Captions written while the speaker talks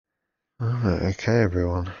Alright, okay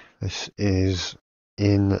everyone, this is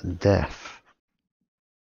In Death.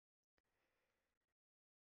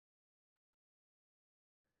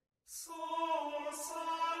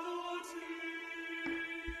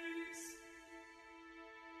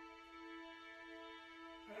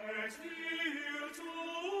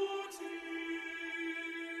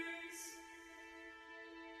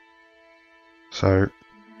 So,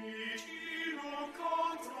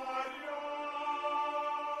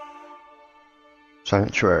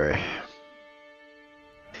 Sanctuary.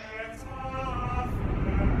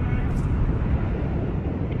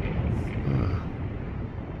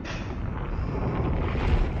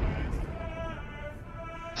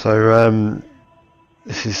 So,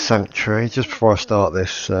 this is Sanctuary. Just before I start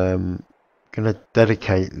this, I'm going to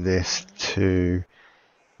dedicate this to,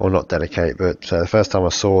 or not dedicate, but the first time I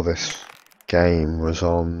saw this game was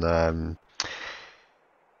on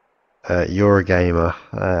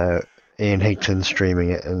Eurogamer. Ian Higton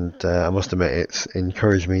streaming it, and I must admit it's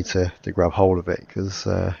encouraged me to grab hold of it because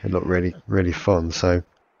it looked really fun. So,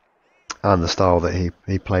 and the style that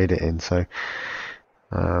he played it in. So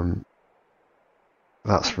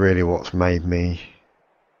that's really what's made me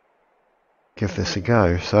give this a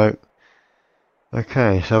go. So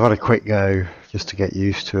okay, so I've had a quick go just to get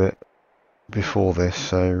used to it before this.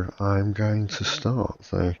 So I'm going to start.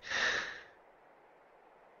 So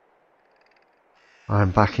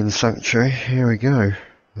I'm back in Sanctuary. Here we go.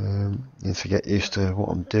 Need to get used to what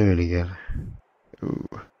I'm doing again. Ooh.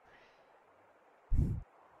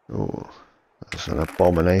 Oh, that's an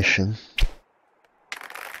abomination.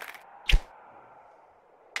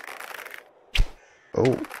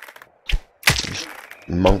 Oh, these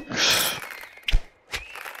monks.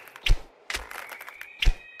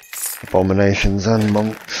 Abominations and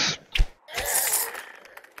monks.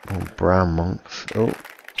 Oh, brown monks. Oh,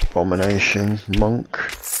 abomination, monk.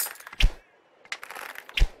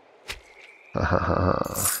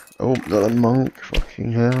 Oh, another monk.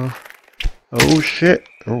 Fucking hell. Oh shit.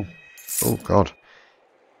 Oh god.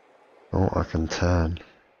 Oh, I can turn.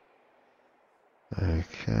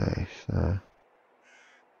 Okay, so.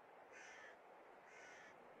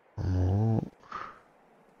 Oh.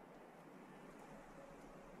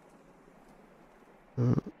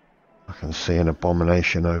 I can see an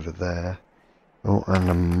abomination over there. Oh, and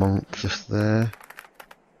a monk just there.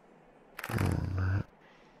 Oh, no.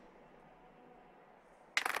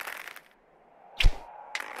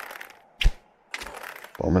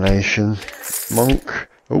 Abomination. Monk.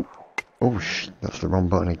 Oh, that's the wrong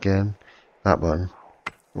button again. That button.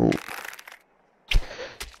 Oh.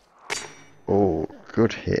 Oh,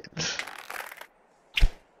 good hit.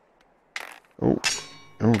 Oh,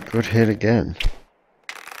 good hit again.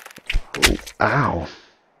 Oh, ow.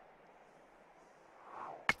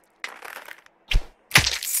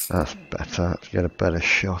 That's better. Let's get a better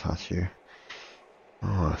shot at you.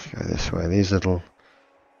 Oh, let's go this way. These little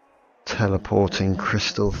teleporting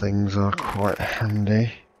crystal things are quite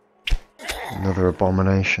handy. Another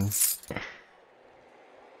abomination.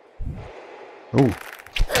 Oh,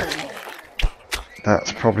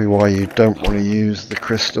 that's probably why you don't want to use the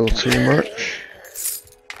crystal too much.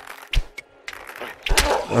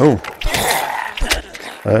 Oh.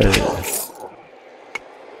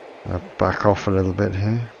 I'll back off a little bit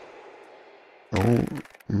here. Oh,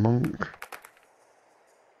 monk.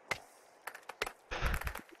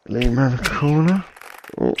 Leave him in a corner.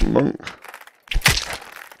 Oh, monk.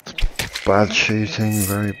 Bad shooting,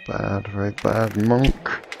 very bad. Monk.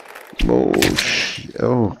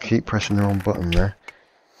 Oh, keep pressing the wrong button there.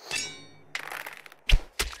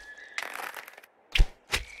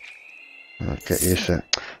 I'll get used to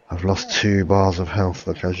it. I've lost 2 bars of health,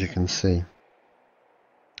 look, as you can see.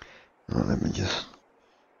 Oh, let me just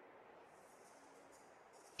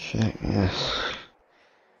check, yes.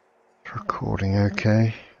 Recording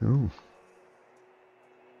okay. Ooh.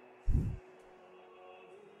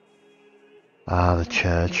 Ah, the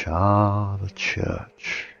church.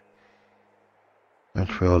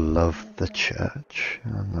 Don't we all love the church?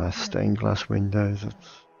 And nice stained glass windows.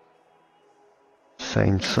 It's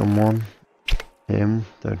saying someone. Him.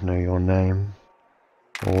 Don't know your name.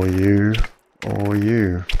 Or you.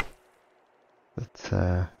 But it's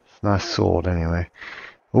a nice sword anyway.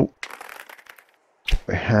 Oh.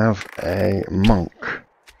 We have a monk.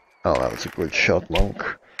 Oh, that was a good shot, monk.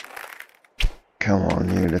 Come on,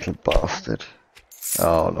 you little bastard.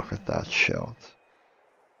 Oh, look at that shot.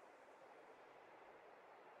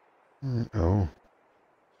 Oh,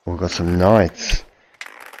 we've got some knights.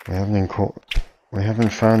 We haven't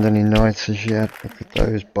found any knights as yet. Look at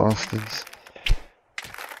those bastards.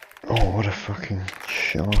 Oh, what a fucking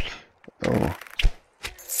shot. Oh.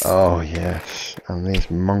 Oh yes, and these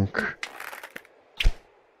monk.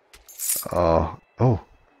 Oh,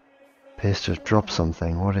 appears to have dropped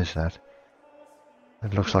something. What is that?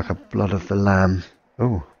 It looks like a blood of the lamb.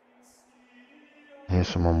 Oh, here's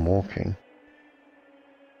someone walking.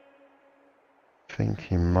 I think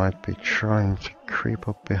he might be trying to creep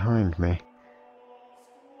up behind me.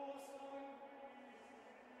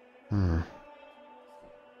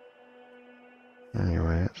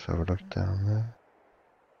 Anyway, let's have a look down there.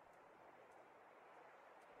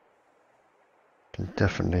 Can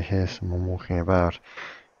definitely hear someone walking about.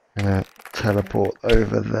 I'm gonna teleport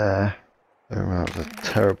over there. Oh, that was a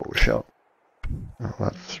terrible shot. Oh,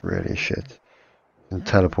 that's really shit. And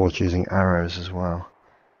teleport using arrows as well.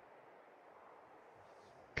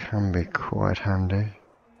 Can be quite handy.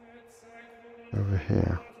 Over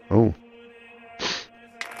here. Oh.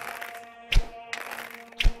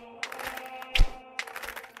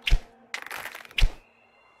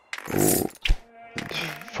 Oh.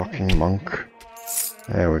 Fucking monk.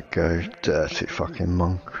 There we go. Dirty fucking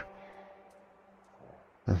monk.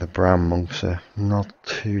 The brown monks are not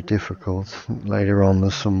too difficult. Later on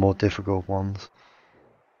there's some more difficult ones.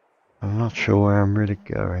 I'm not sure where I'm really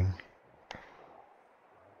going.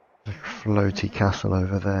 There's a floaty castle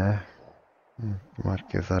over there. Might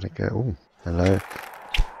give that a go. Oh, hello.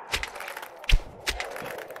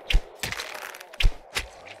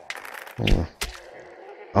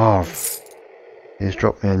 Oh, he's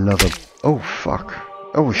dropped me another. Oh fuck.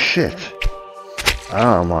 Oh shit.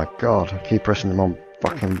 Oh my god. I keep pressing the wrong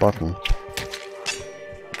fucking button.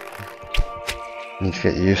 Need to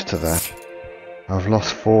get used to that. I've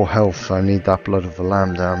lost 4 health, so I need that blood of the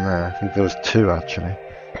lamb down there. I think there was 2 actually.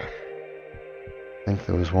 I think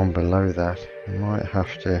there was one below that. I might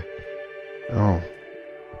have to... Oh.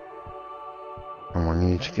 Come on, you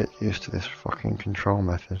need to get used to this fucking control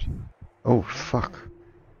method. Oh, fuck.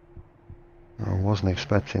 I wasn't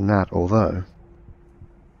expecting that, although...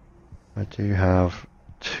 I do have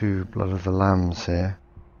 2 blood of the lambs here.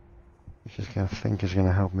 Which I think is going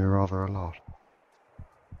to help me rather a lot.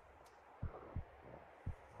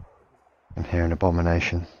 And here an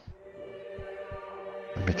abomination.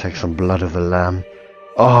 Let me take some blood of the lamb.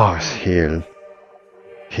 Oh, it's heal.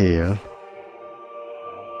 Heal.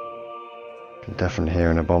 Can definitely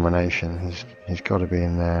hear an abomination. He's got to be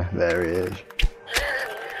in there. There he is.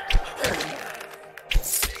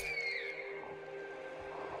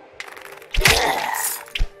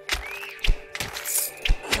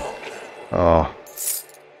 Oh,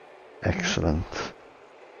 excellent.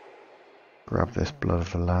 Grab this blood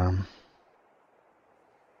of the lamb.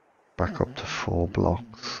 Back up to 4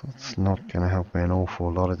 blocks. That's not going to help me an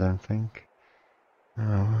awful lot, I don't think. Oh,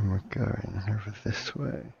 where am I going? Over this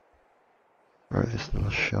way. Throw this little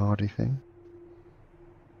shardy thing.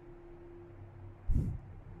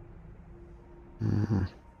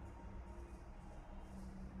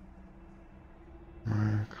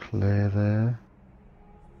 Clear there.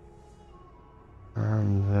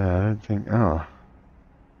 And there, I don't think... Oh.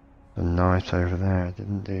 The knight over there. I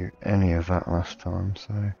didn't do any of that last time,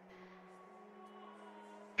 so...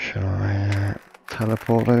 Shall I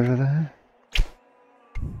teleport over there?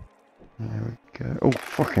 There we go. Oh,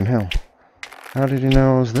 fucking hell. How did he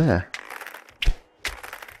know I was there?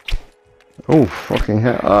 Oh, fucking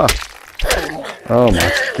hell. Ah! Oh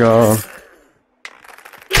my god.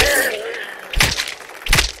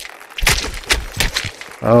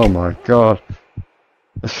 Oh my god.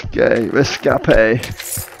 Escape. Escape.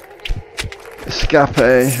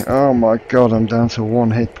 Escape. Oh my god, I'm down to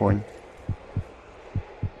 1 hit point.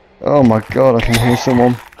 Oh my god, I can hear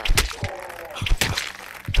someone.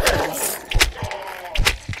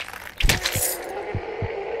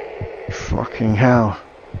 Fucking hell.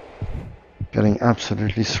 Getting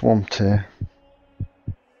absolutely swamped here.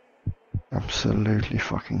 Absolutely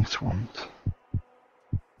fucking swamped.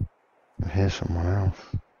 And here's someone else.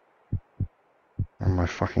 And my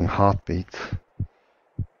fucking heartbeat.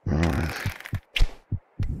 Right.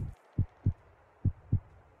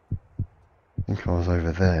 I think I was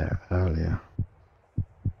over there earlier.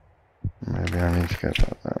 Maybe I need to go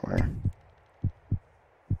back that way.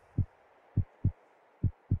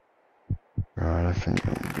 Right, I think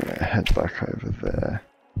I'm gonna head back over there.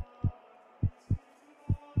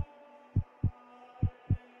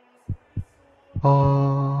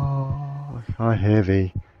 Oh, I hear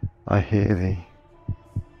thee. I hear thee.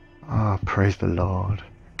 Ah, oh, praise the Lord.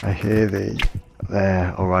 I hear thee.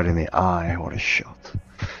 There, all right in the eye. What a shot.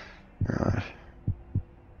 Right.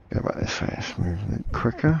 Go back this way. Let's move a bit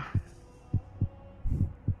quicker.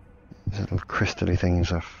 These little crystally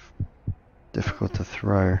things are difficult to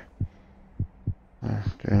throw.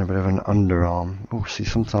 Doing a bit of an underarm. Oh, see,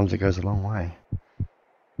 sometimes it goes a long way.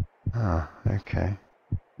 Ah, okay.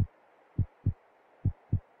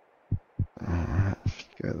 Alright, let's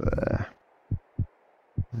go there.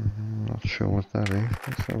 Not sure what that is.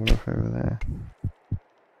 Let's have a look over there.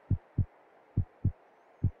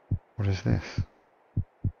 What is this?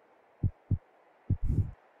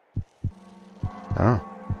 Oh.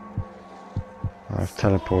 I've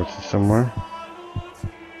teleported somewhere.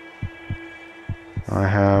 I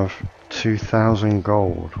have 2,000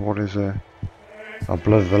 gold. What is a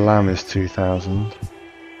blood of the lamb is 2,000.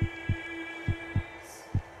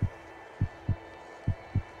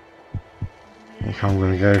 I think I'm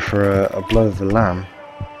going to go for a blood of the lamb.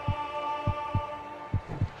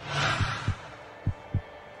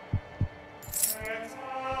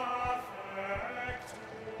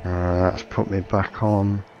 That's put me back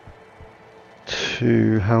on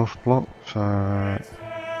 2 health blocks. Oh,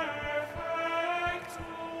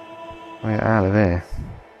 get out of here.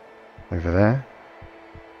 Over there.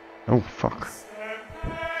 Oh, fuck.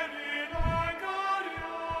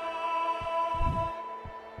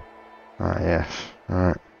 Ah, yes.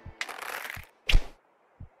 Alright.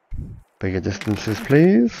 Bigger distances,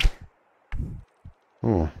 please.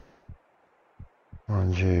 Oh.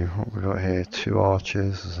 Mind you, what we got here? 2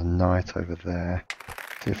 archers. There's a knight over there.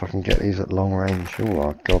 See if I can get these at long range.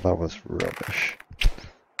 Oh god, that was rubbish.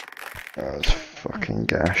 That was fucking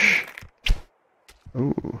gash.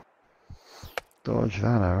 Ooh. Dodge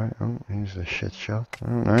that, alright. Oh, here's a shit shot.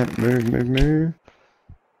 Alright, move.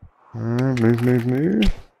 Alright,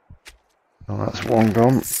 move. Oh, that's one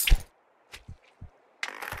gone.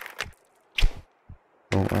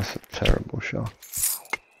 Oh, that's a terrible shot.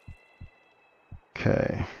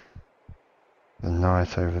 Okay. The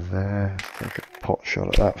knight over there. Let's take a pot shot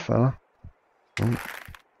at that fella. Oh.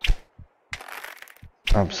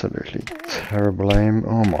 Absolutely terrible aim.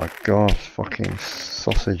 Oh my god, fucking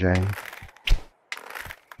sausage aim.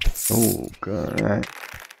 Oh god, right.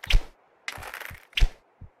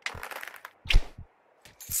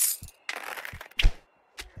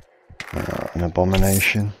 An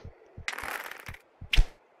abomination.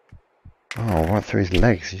 Oh, right through his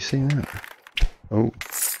legs, you see that? Oh.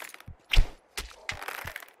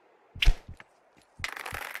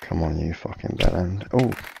 Come on, you fucking bellend.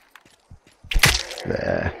 Oh.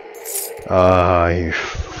 There. Ah, you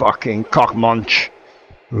fucking cockmunch.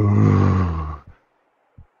 Ooh.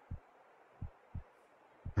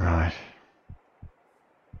 Right.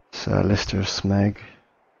 Sir Lister of Smeg.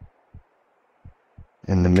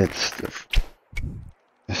 In the midst of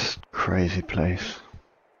this crazy place.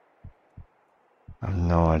 I have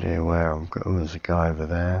no idea where I'm going. Oh, there's a guy over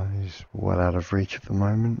there. He's well out of reach at the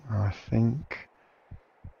moment, I think.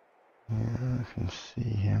 Yeah, I can see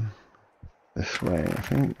him. This way, I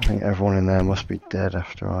think everyone in there must be dead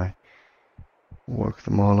after I woke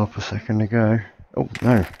them all up a second ago. Oh,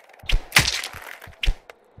 no.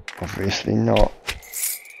 Obviously not.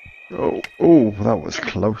 Oh, that was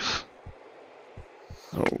close.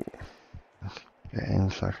 Oh. Let's get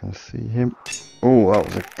in so I can see him. Oh, that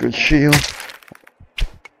was a good shield.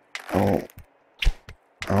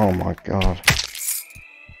 Oh my god.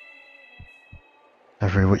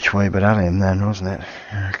 Every which way but at him then, wasn't it?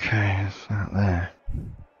 Okay, it's that there.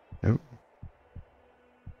 Oh.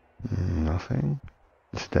 Nothing.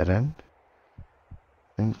 It's a dead end.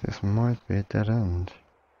 I think this might be a dead end.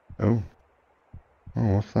 Oh.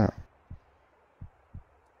 Oh, what's that?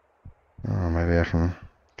 Oh, maybe I can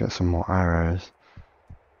get some more arrows.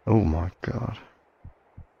 Oh my god.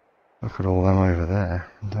 Look at all them over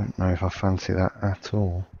there. I don't know if I fancy that at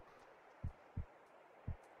all.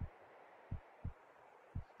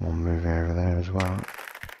 One moving over there as well.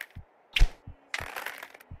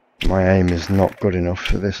 My aim is not good enough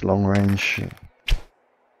for this long range.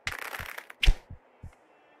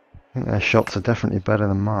 I think their shots are definitely better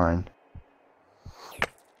than mine.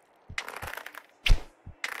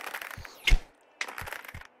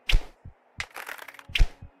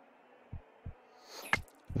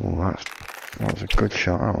 Oh, that was a good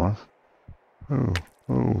shot, that was.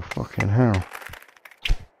 Oh, fucking hell.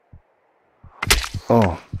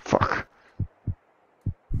 Oh, fuck.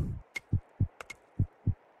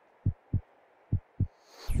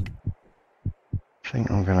 I think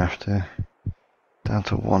I'm gonna have to down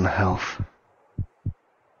to 1 health.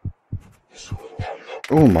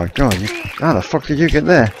 Oh my god, how the fuck did you get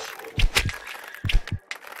there?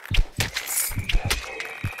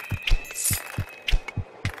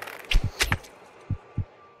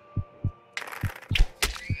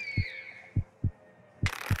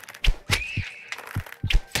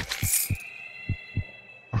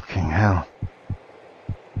 Fucking hell.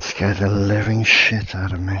 Scared the living shit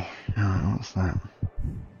out of me. Alright, what's that?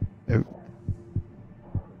 Oh.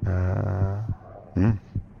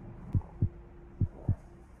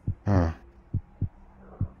 Oh.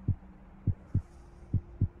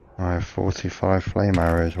 I have 45 flame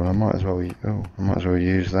arrows. Well, I might as well. I might as well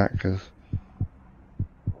use that because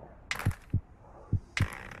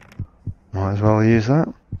might as well use that.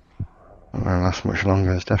 Not gonna last much longer.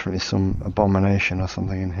 There's definitely some abomination or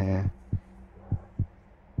something in here.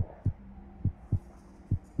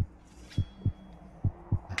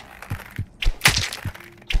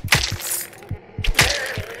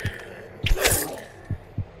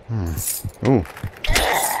 Oh.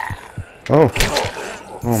 Oh.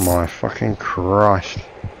 Oh my fucking Christ.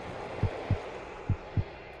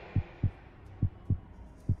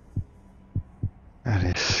 That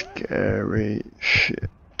is scary shit.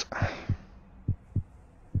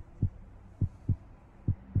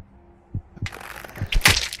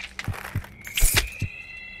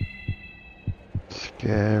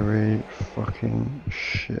 Scary fucking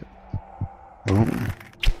shit. Oh.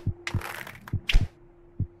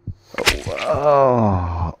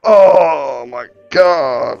 Oh, oh my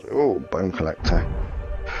god! Oh, bone collector.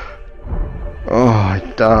 Oh, I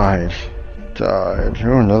died. Oh,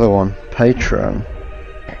 another one. Patron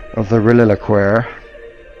of the Rilliloquer.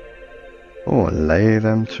 Oh, lay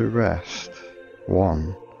them to rest.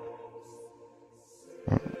 1.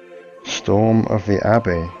 Storm of the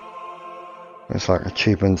Abbey. It's like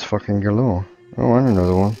achievements fucking galore. Oh, and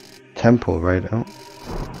another one. Temple raid. Oh.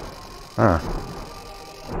 Ah.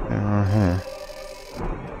 Right here.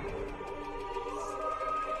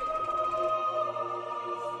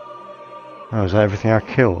 Oh, is that everything I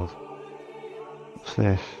killed? What's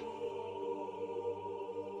this?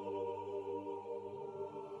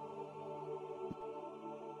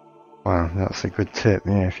 Wow, that's a good tip,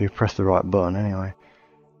 yeah, if you press the right button anyway.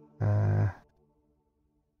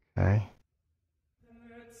 Okay.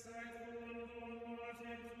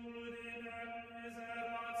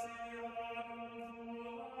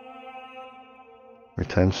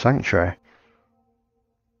 Return Sanctuary.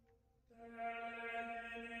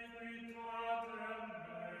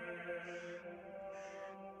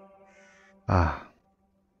 Ah.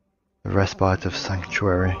 The Respite of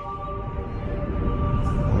Sanctuary. What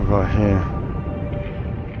have we got here?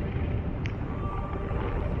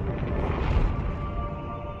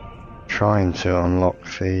 Trying to unlock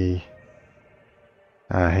the...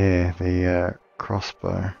 here, the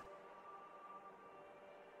crossbow.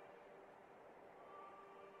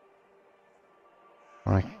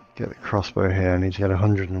 I get the crossbow here, I need to get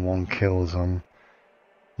 101 kills on...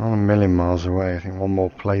 Not a million miles away, I think one more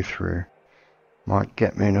playthrough might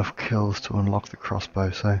get me enough kills to unlock the crossbow,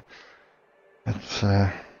 so let's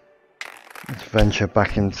venture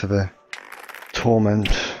back into the torment.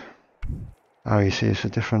 Oh, you see, it's a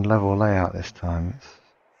different level layout this time.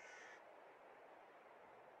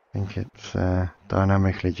 I think it's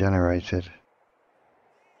dynamically generated.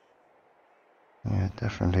 Yeah, it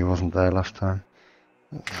definitely wasn't there last time.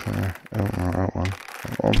 Let's, that one.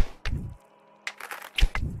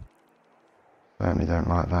 Certainly don't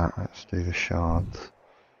like that. Let's do the shards.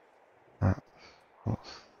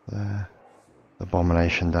 What's there?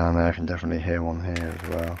 Abomination down there. I can definitely hear one here as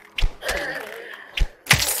well.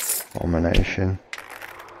 Abomination.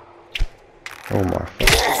 Oh my fuck.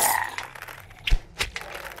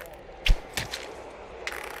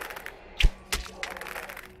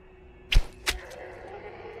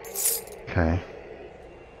 Okay.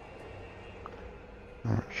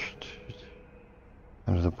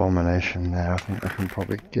 There's abomination there. I think I can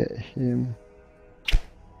probably get him.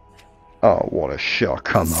 Oh, what a shot.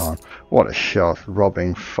 Come on. What a shot.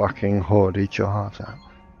 Robbing fucking Hood. Eat your heart out.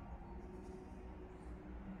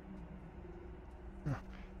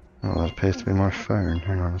 Oh, that appears to be my phone.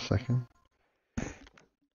 Hang on a second.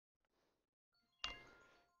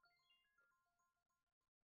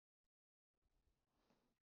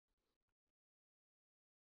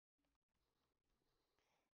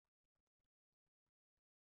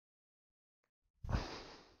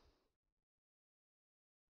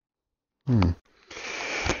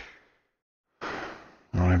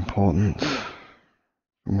 Not important.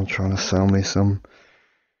 Someone trying to sell me some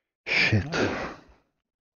shit.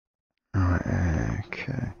 Alright,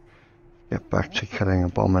 okay. Get back to killing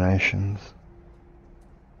abominations.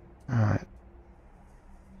 Alright.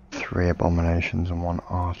 3 abominations and 1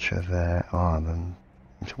 archer there. Oh, then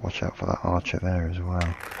need to watch out for that archer there as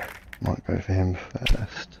well. Might go for him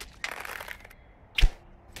first.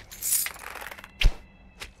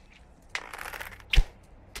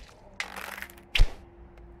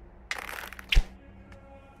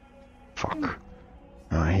 Fuck.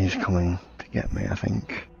 Oh, he's coming to get me, I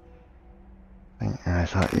think.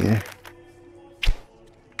 Is that you?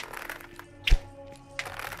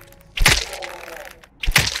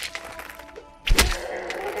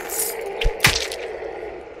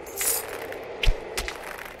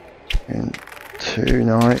 And 2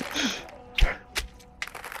 knights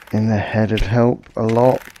in the head would help a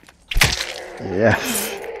lot. Yes.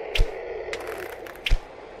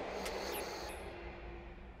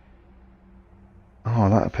 Oh,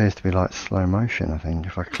 that appears to be like slow motion, I think,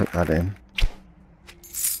 if I click that in.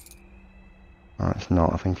 No, it's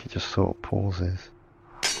not. I think he just sort of pauses.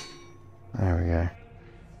 There we go.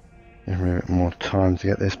 Give me a bit more time to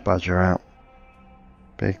get this badger out.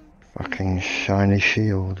 Big fucking shiny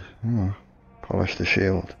shield. Oh, polish the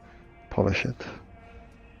shield. Polish it.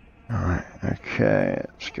 Alright, okay,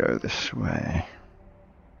 let's go this way.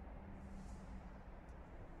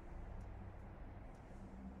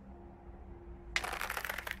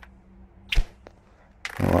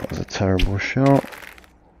 Oh, that was a terrible shot.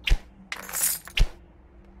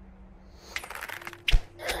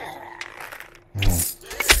 Oh.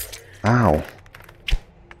 Ow.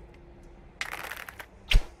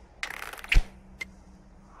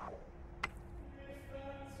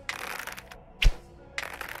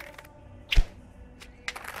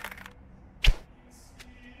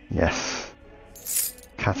 Yes.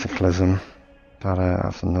 Cataclysm.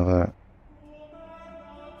 That's another...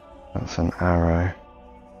 That's an arrow.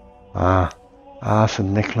 St.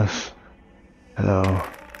 Nicholas. Hello.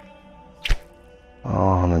 Oh,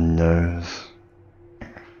 on the nose.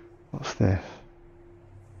 What's this?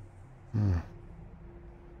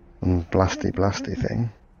 Some blasty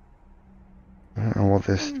thing. I don't know what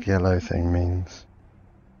this yellow thing means.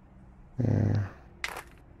 Yeah.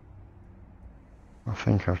 I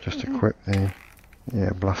think I've just equipped the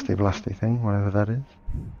blasty thing, whatever that is.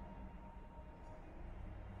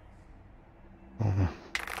 Oh.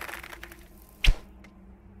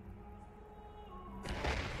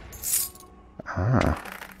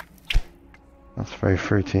 That's very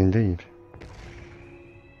fruity indeed.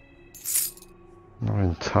 Not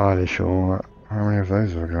entirely sure how many of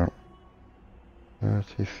those have I got.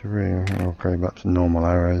 33. I'll go back to normal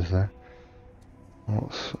arrows there.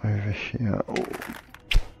 What's over here?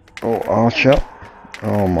 Oh, archer.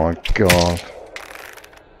 Oh my god.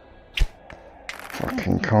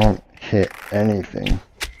 Fucking can't hit anything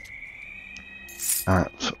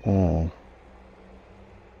at all.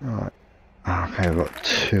 Right. Okay, I've got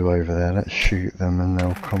 2 over there. Let's shoot them and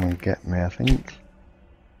they'll come and get me, I think.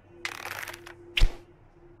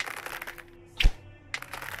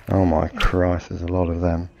 Oh my Christ, there's a lot of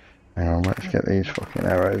them. Hang on, let's get these fucking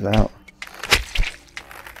arrows out.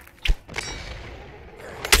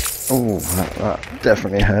 Oh, that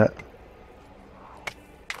definitely hurt.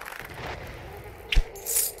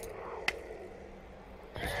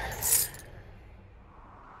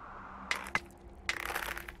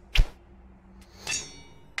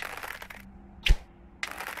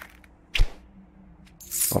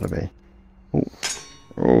 Gotta be.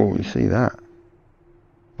 Oh, you see that?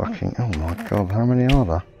 Fucking, oh my god, how many are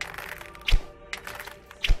there?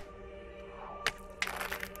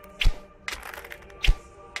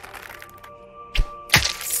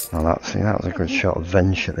 Oh, that was a good shot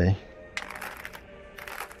eventually.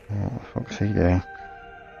 What the fuck's he doing?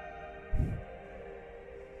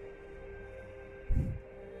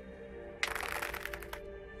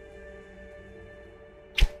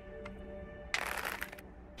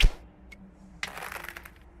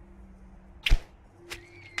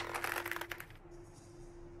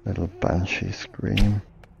 Little banshee scream.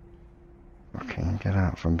 Fucking get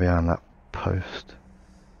out from behind that post.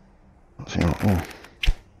 What's he on?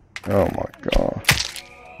 Oh my god.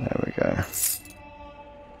 There we go.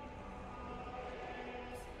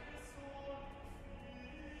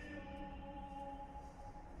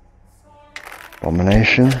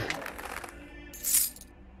 Abomination.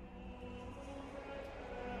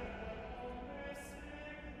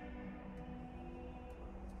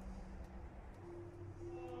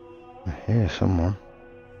 I hear someone.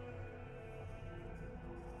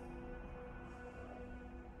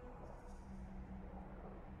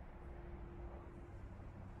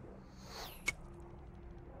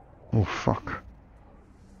 Oh fuck.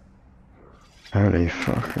 Holy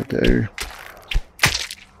fuck, I do.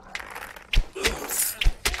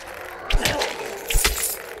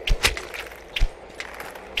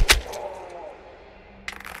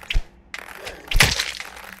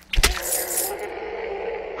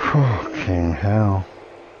 Fucking hell.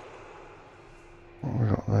 What have we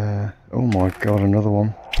got there? Oh my god, another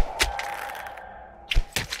one.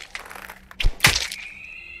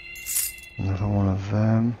 Another one of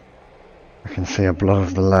them. can see a blood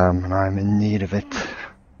of the lamb and I'm in need of it.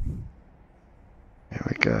 Here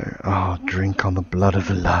we go. Oh, drink on the blood of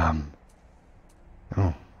the lamb.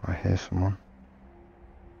 Oh, I hear someone.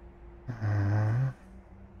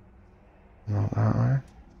 Not that way.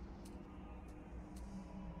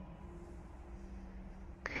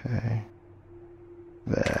 Okay.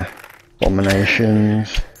 There.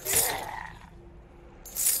 Abominations.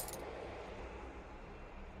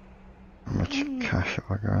 How much cash have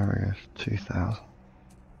I got? I guess 2,000. I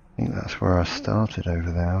think that's where I started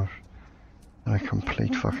over there. In a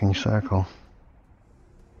complete fucking circle.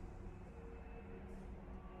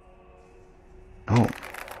 Oh.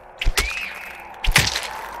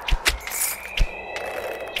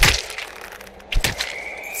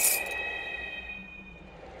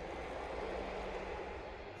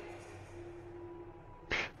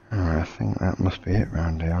 I think that must be it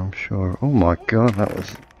round here, I'm sure. Oh my god, that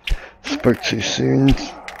was... Spoke too soon,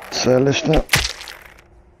 Sir Lister.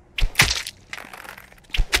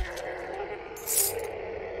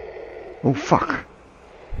 Oh fuck.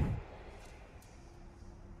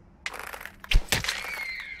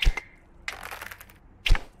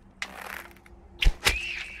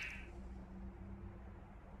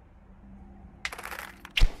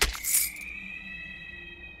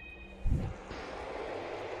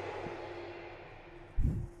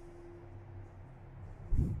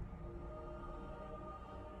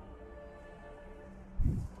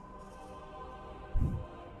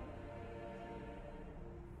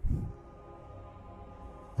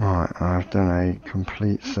 Right, I've done a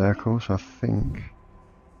complete circle, so I think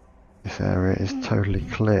this area is totally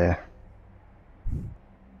clear.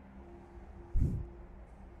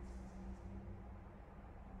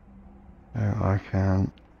 So I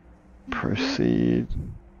can proceed.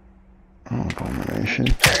 Oh, abomination.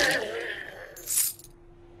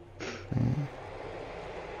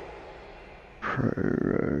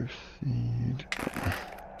 Proceed.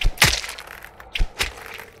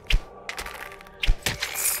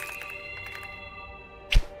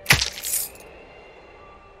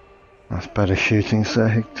 That's better shooting, Sir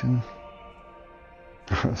Higton.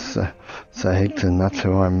 Sir Higton, that's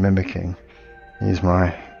who I'm mimicking. He was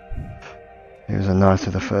a knight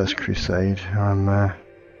of the First Crusade. I'm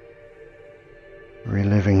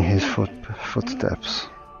reliving his footsteps.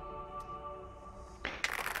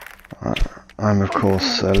 I'm of course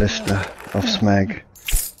Sir Lister of Smeg,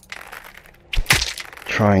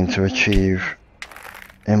 trying to achieve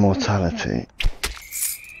immortality,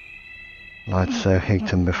 like Sir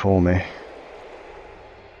Higton before me.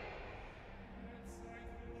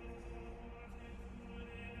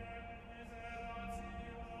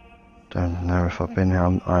 Don't know if I've been here.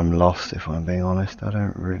 I'm lost, if I'm being honest. I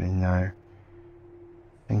don't really know.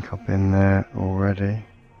 I think I've been there already.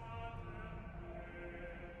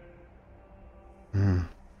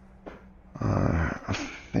 I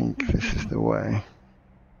think this is the way.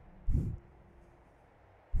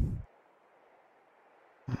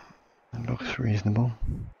 It looks reasonable.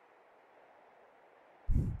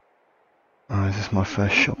 Oh, is this my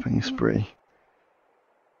first shopping spree?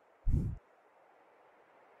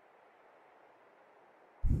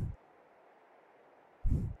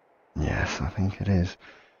 Yes, I think it is.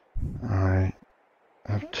 I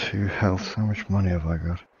have 2 health. How much money have I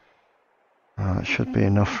got? It should be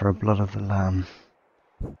enough for a blood of the lamb.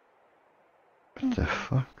 What the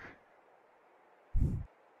fuck?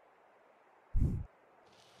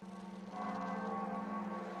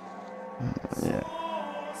 Yeah.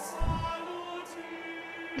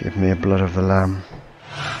 Give me a blood of the lamb.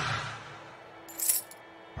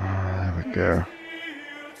 There we go.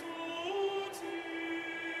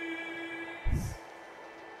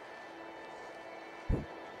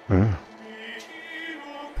 Ooh.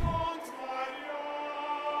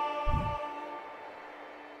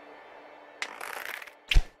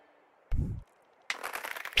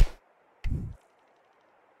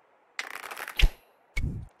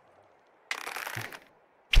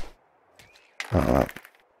 Oh,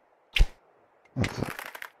 that's a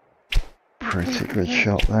pretty good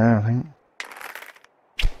shot there, I think.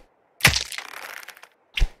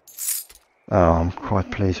 Oh, I'm quite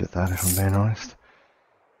pleased with that, if I'm being honest.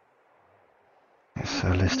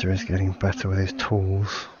 Sir Lister is getting better with his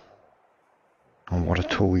tools. And what a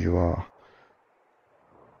tool you are.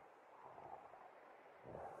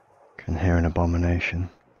 Can hear an abomination.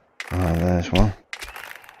 Oh, there's one.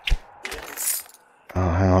 Oh,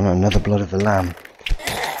 hang on, another blood of the lamb.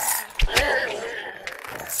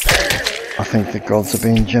 I think the gods are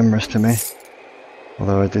being generous to me.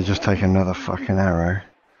 Although I did just take another fucking arrow.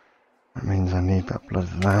 That means I need that blood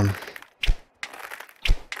of the lamb.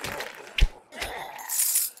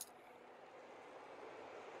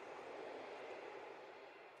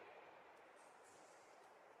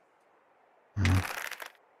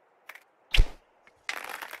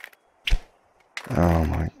 Oh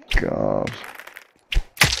my god.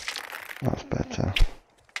 That's better.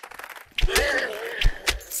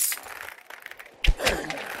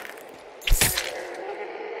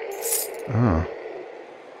 Oh.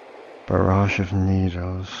 Barrage of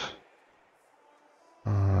needles.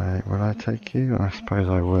 Alright, will I take you? I suppose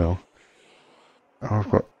I will.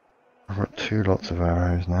 Oh, I've got 2 lots of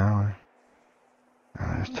arrows now.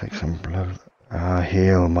 Let's take some blood.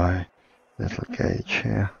 Heal my little gauge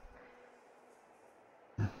here.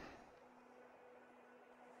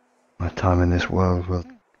 My time in this world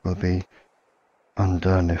will be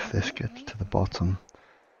undone if this gets to the bottom.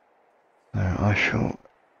 So I shall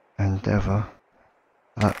endeavour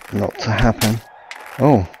that not to happen.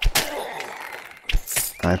 Oh!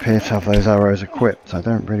 I appear to have those arrows equipped. I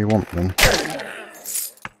don't really want them.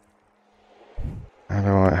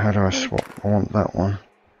 How do I swap? I want that one.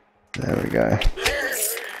 There we go.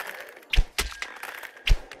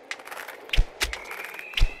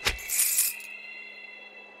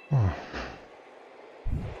 Oh.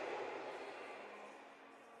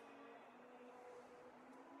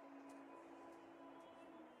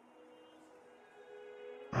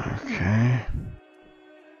 Okay.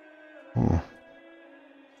 Ooh.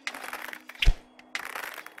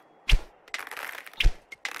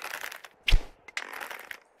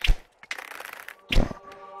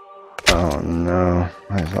 Oh no,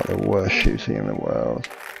 that's like the worst shooting in the world.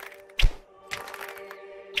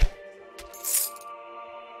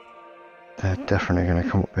 They're definitely going to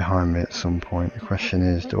come up behind me at some point. The question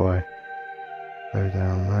is, do I go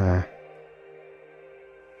down there?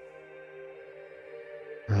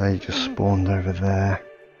 They just spawned over there.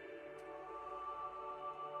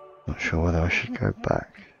 Not sure whether I should go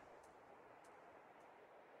back.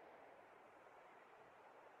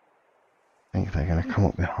 I think they're going to come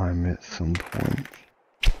up behind me at some point.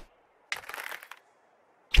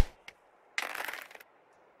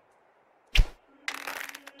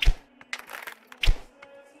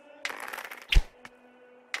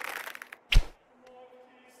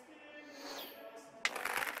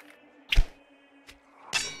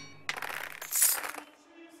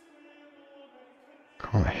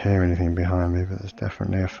 Can't hear anything behind me, but there's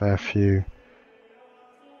definitely a fair few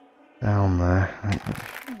down there.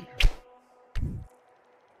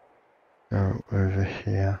 Go over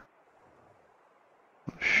here.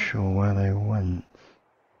 Not sure where they went,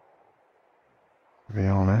 to be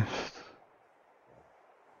honest.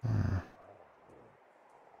 I'm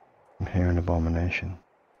hearing abomination.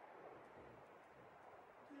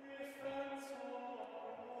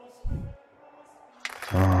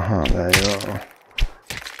 There you are.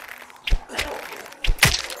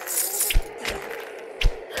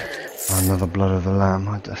 Another blood of the lamb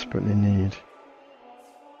I desperately need.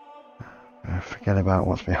 Forget about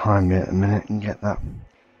what's behind me at the minute and get that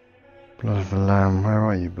blood of the lamb. Where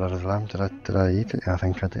are you, blood of the lamb? Did I eat it? I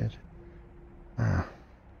think I did.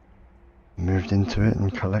 Moved into it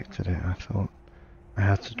and collected it. I thought I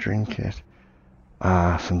had to drink it.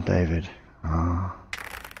 St. David. Oh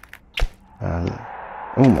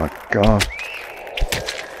my god.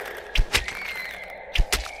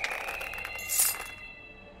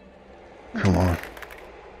 Come on.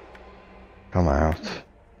 Come out.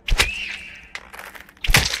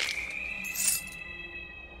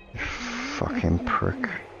 You fucking prick.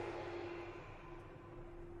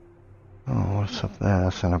 Oh, what's up there?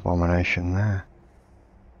 That's an abomination there.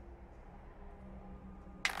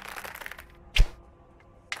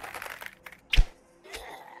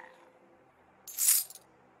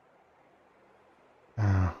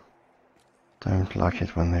 Don't like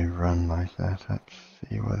it when they run like that. Let's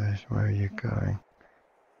see where are you going?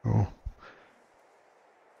 Oh.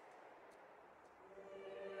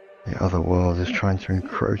 The other world is trying to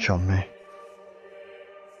encroach on me.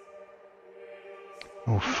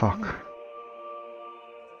 Oh fuck.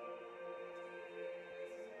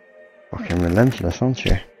 Fucking relentless, aren't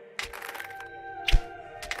you?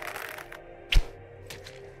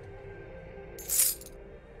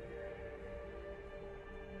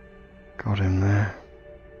 Got him there.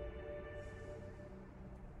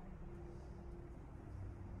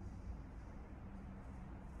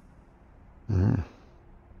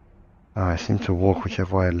 Oh, I seem to walk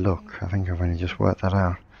whichever way I look. I think I've only just worked that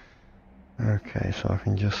out. Okay, so I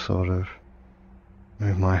can just sort of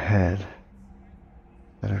move my head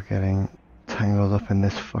instead of getting tangled up in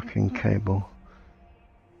this fucking cable.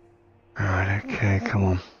 Alright, okay, come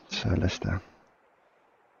on, Sir Lister.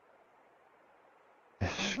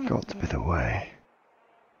 It's got to be the way.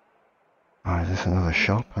 Oh, is this another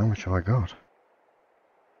shop? How much have I got?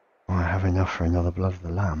 Oh, I have enough for another blood of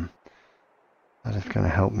the lamb. That is going to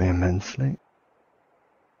help me immensely.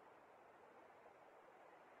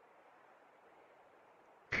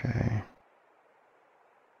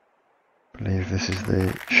 believe this is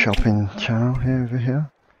the shopping channel here over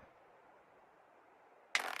here.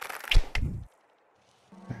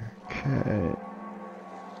 Okay.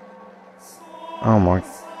 Oh my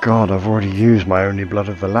god, I've already used my only blood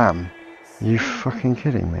of the lamb. Are you fucking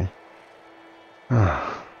kidding me?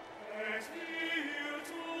 Oh.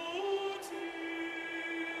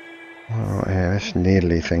 Oh yeah, this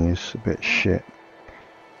needly thing is a bit shit.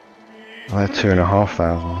 I had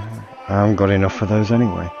 2,500. I haven't got enough for those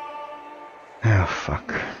anyway. Oh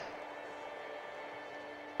fuck.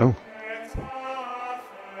 Oh.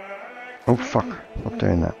 Oh fuck, stop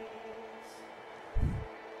doing that.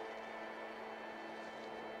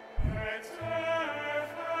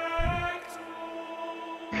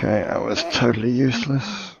 Okay, that was totally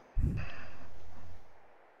useless.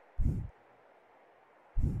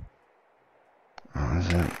 Oh, is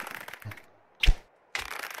it?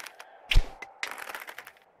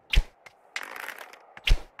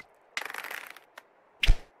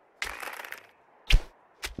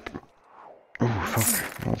 Oh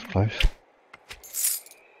fuck, that was close.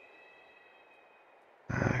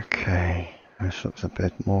 Okay, this looks a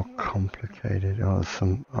bit more complicated. Oh, there's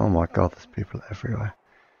some. Oh my god, there's people everywhere.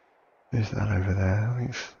 Who's that over there? I think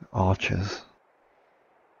it's archers.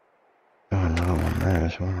 Oh, another one there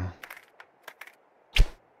as well.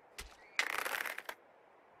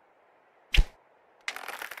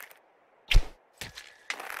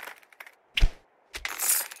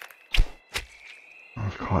 I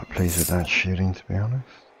was quite pleased with that shooting, to be honest.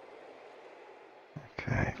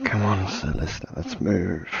 Okay, come on, Sir Lister, let's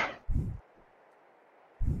move.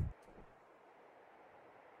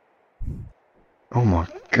 Oh my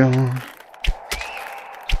god.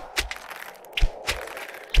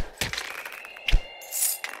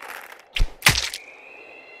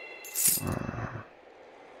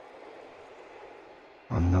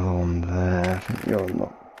 Another one there. I think you're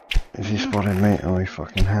not. Is he spotted me? Oh, he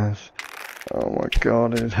fucking has. Oh my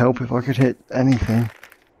god, it'd help if I could hit anything.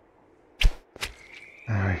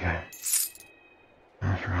 There we go.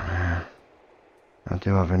 That's right now. I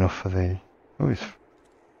do have enough for the. Oh, he's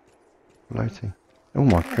floating. Oh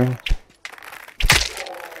my god.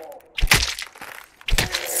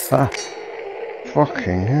 Ah!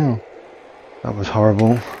 Fucking hell. That was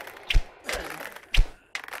horrible.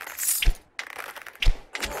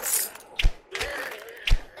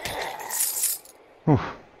 Oof.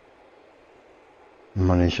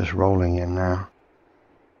 Money's just rolling in now.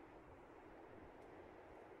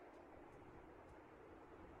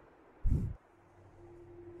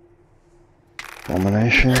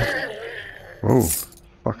 Domination. Whoa,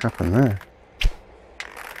 fuck happened there?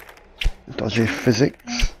 Dodgy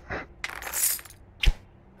physics.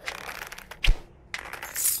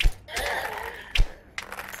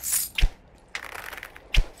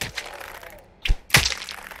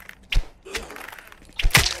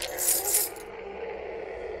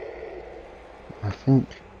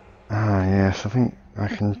 I think I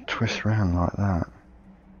can twist around like that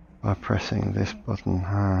by pressing this button.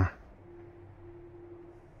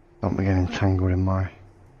 Stop me getting tangled in my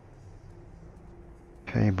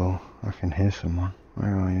cable. I can hear someone.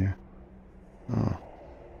 Where are you? Oh.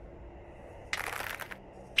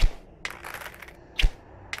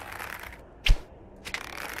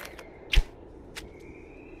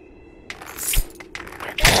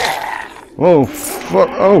 Whoa, fuck,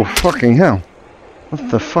 oh, fucking hell. What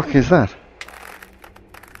the fuck is that?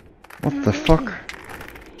 What the fuck?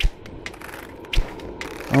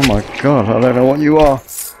 Oh my god, I don't know what you are.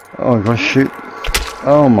 Oh, I gotta shoot.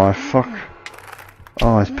 Oh my fuck.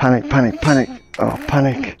 Oh, it's panic, panic, panic. Oh,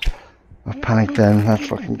 panic. I panicked then, that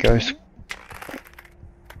fucking ghost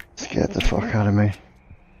scared the fuck out of me.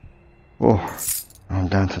 Oh, I'm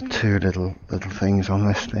down to two little things on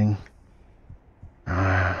this thing.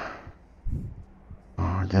 Oh,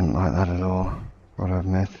 I didn't like that at all, gotta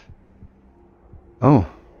admit. Oh,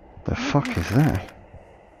 the fuck is that?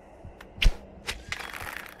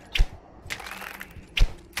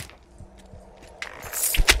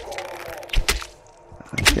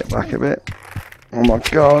 Let's get back a bit. Oh my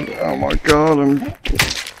god, oh my god,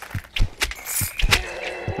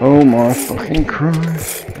 oh my fucking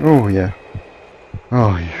Christ. Oh yeah.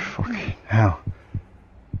 Oh, you fucking hell.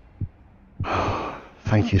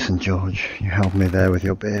 Thank you, St. George. You helped me there with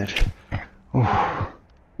your beard. Oh.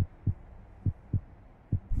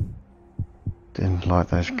 Didn't like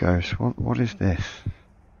those ghosts. What is this?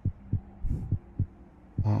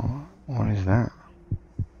 What is that?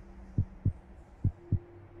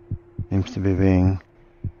 Seems to be being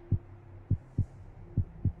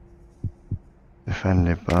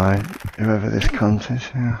defended by whoever this cunt is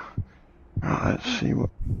here. Right, let's see what.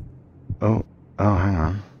 Oh, hang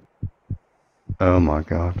on. Oh my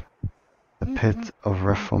god. The Pit of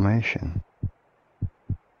Reformation.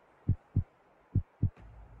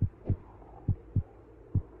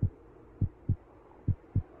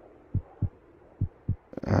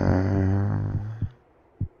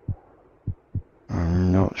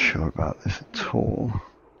 I'm not sure about this at all.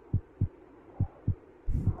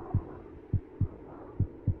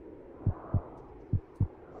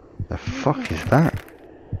 The fuck is that?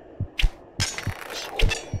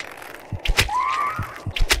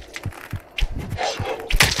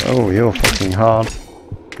 Oh, you're fucking hard.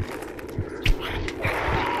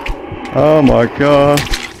 Oh my god.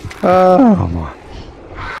 Oh my.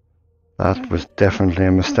 That was definitely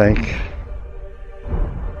a mistake.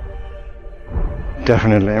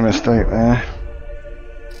 Definitely a mistake there.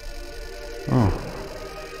 Oh.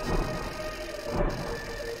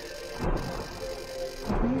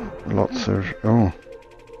 Lots of... oh.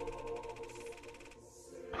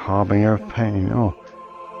 Harbinger of pain. Oh.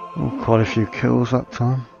 Oh, quite a few kills that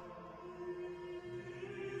time.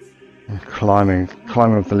 I'm climbing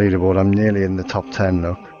up the leaderboard. I'm nearly in the top 10,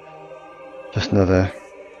 look. Just another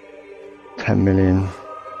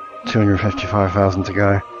 10,255,000 to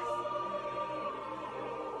go.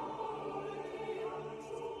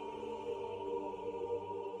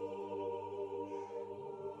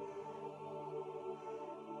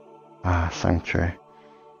 Ah, Sanctuary.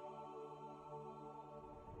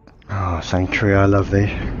 Oh, Sanctuary, I love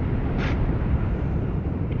thee.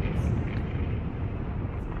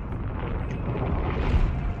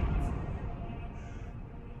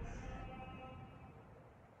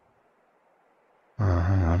 Oh,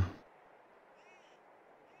 hang on.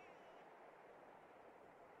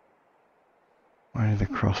 Where did the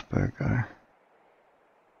crossbow go?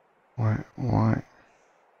 Why?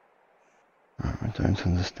 Oh, I don't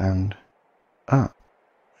understand. Ah.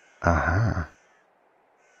 Aha.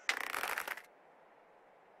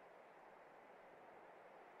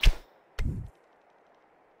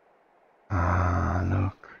 Ah,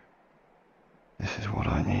 look. This is what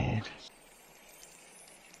I need.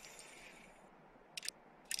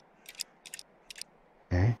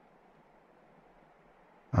 Okay.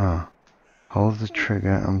 Ah. Hold the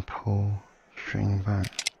trigger and pull string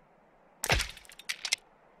back.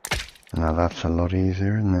 Now that's a lot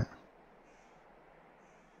easier, isn't it?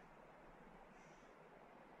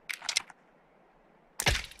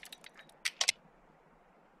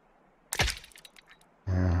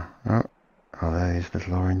 Yeah. Oh, there these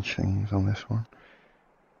little orange things on this one.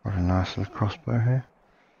 What a nice little crossbow here.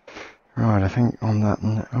 Right, I think on that...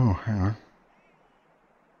 oh, hang on.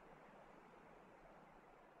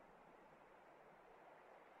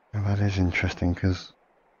 Now that is interesting, because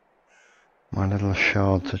my little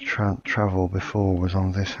shard to travel before was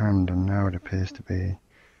on this hand, and now it appears to be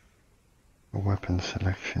a weapon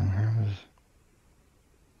selection. How is...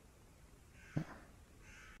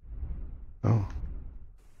 oh.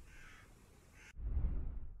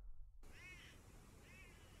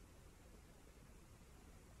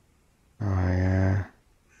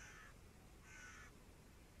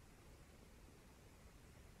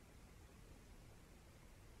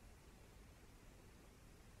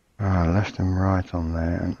 Left and right on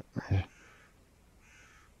there.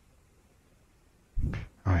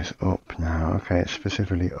 Oh, it's up now. Okay, it's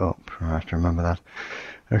specifically up. I have to remember that.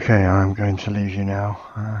 Okay, I'm going to leave you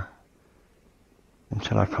now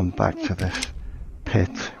until I come back to this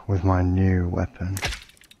pit with my new weapon.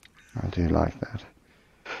 I do like that.